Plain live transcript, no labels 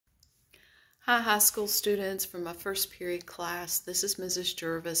Hi, high school students from my first period class. This is Mrs.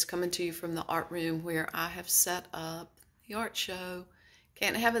 Jervis coming to you from the art room where I have set up the art show.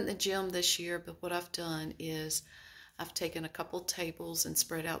 Can't have it in the gym this year, but what I've done is I've taken a couple tables and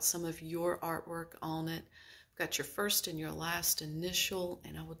spread out some of your artwork on it. I've got your first and your last initial,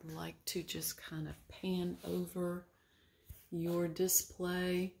 and I would like to just kind of pan over your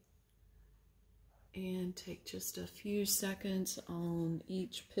display and take just a few seconds on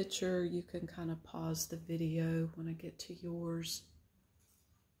each picture. You can kind of pause the video when I get to yours.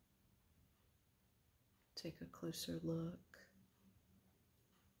 Take a closer look.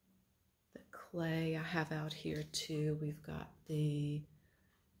 The clay I have out here too. We've got the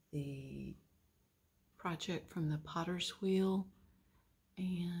project from the Potter's Wheel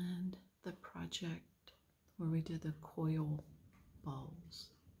and the project where we did the coil balls.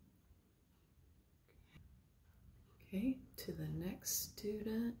 Okay, to the next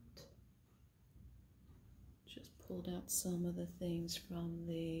student. Just pulled out some of the things from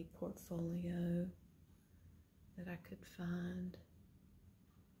the portfolio that I could find.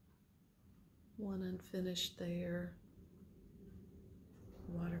 One unfinished there.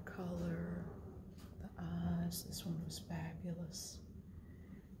 Watercolor, the eyes, this one was fabulous.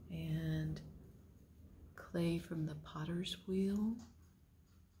 And clay from the Potter's Wheel.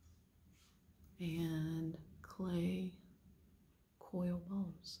 And clay coil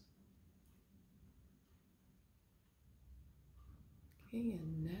balls. Okay,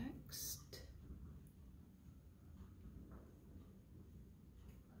 and next,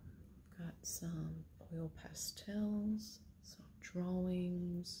 got some oil pastels, some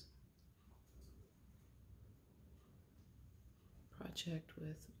drawings, project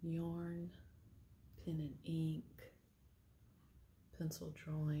with yarn, pen and ink, pencil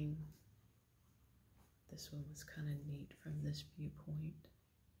drawing. This one was kind of neat from this viewpoint.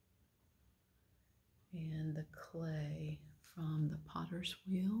 And the clay from the Potter's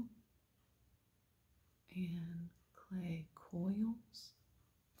Wheel and clay coils.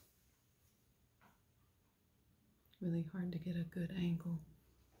 Really hard to get a good angle.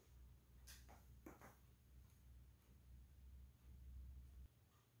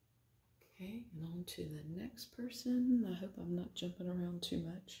 Okay, and on to the next person. I hope I'm not jumping around too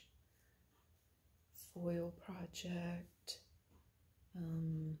much. Foil project,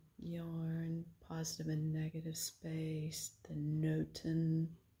 yarn, positive and negative space, the Noten,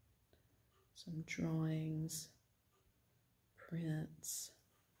 some drawings, prints,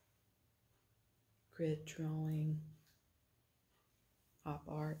 grid drawing, pop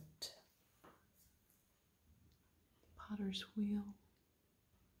art, Potter's Wheel,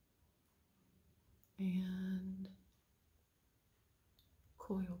 and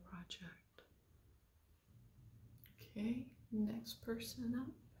coil project. Okay, next person up.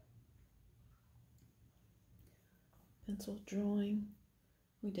 Pencil drawing.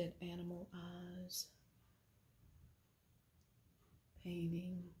 We did animal eyes.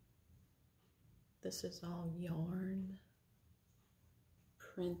 Painting. This is all yarn.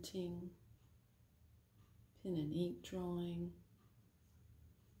 Printing. Pen and ink drawing.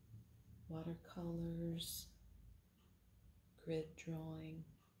 Watercolors. Grid drawing.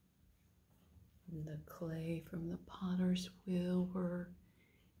 And the clay from the Potter's Wheel where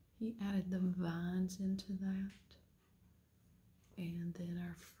he added the vines into that. And then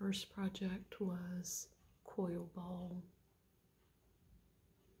our first project was coil ball.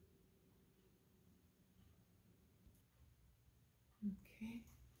 Okay.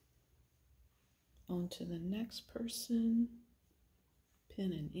 On to the next person.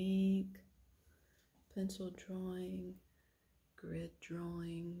 Pen and ink, pencil drawing, grid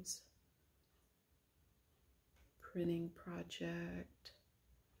drawings, printing project,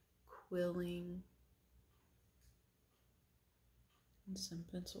 quilling, and some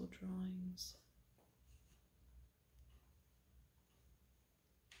pencil drawings.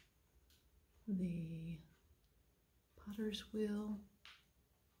 The Potter's Wheel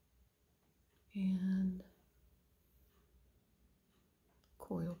and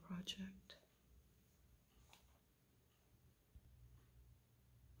coil project.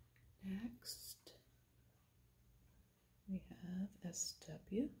 Next, we have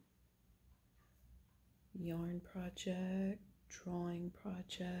SW, yarn project, drawing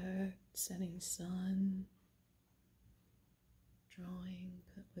project, setting sun, drawing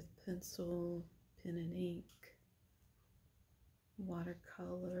with pencil, pen and ink,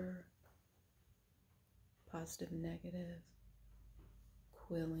 watercolor, positive, negative,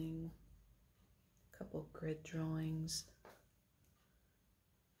 quilling, a couple grid drawings,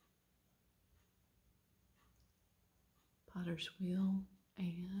 Potter's Wheel,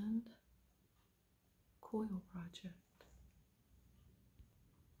 and coil project.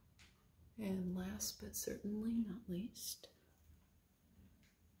 And last but certainly not least,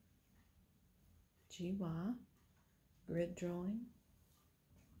 GY grid drawing,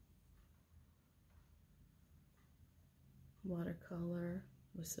 watercolor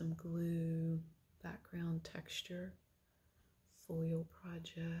with some glue, background texture, foil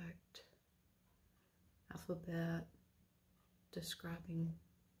project, alphabet describing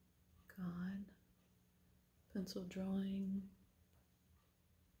God, pencil drawing,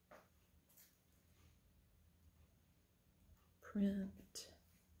 print,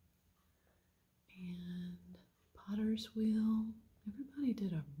 and potter's wheel. Everybody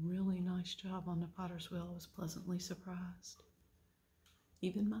did a really nice job on the potter's wheel. I was pleasantly surprised,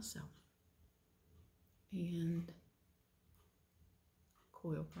 even myself. And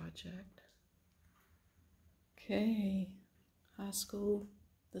coil project. Okay, high school,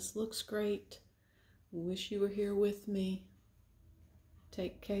 this looks great. Wish you were here with me.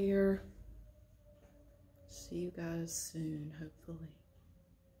 Take care. See you guys soon, hopefully.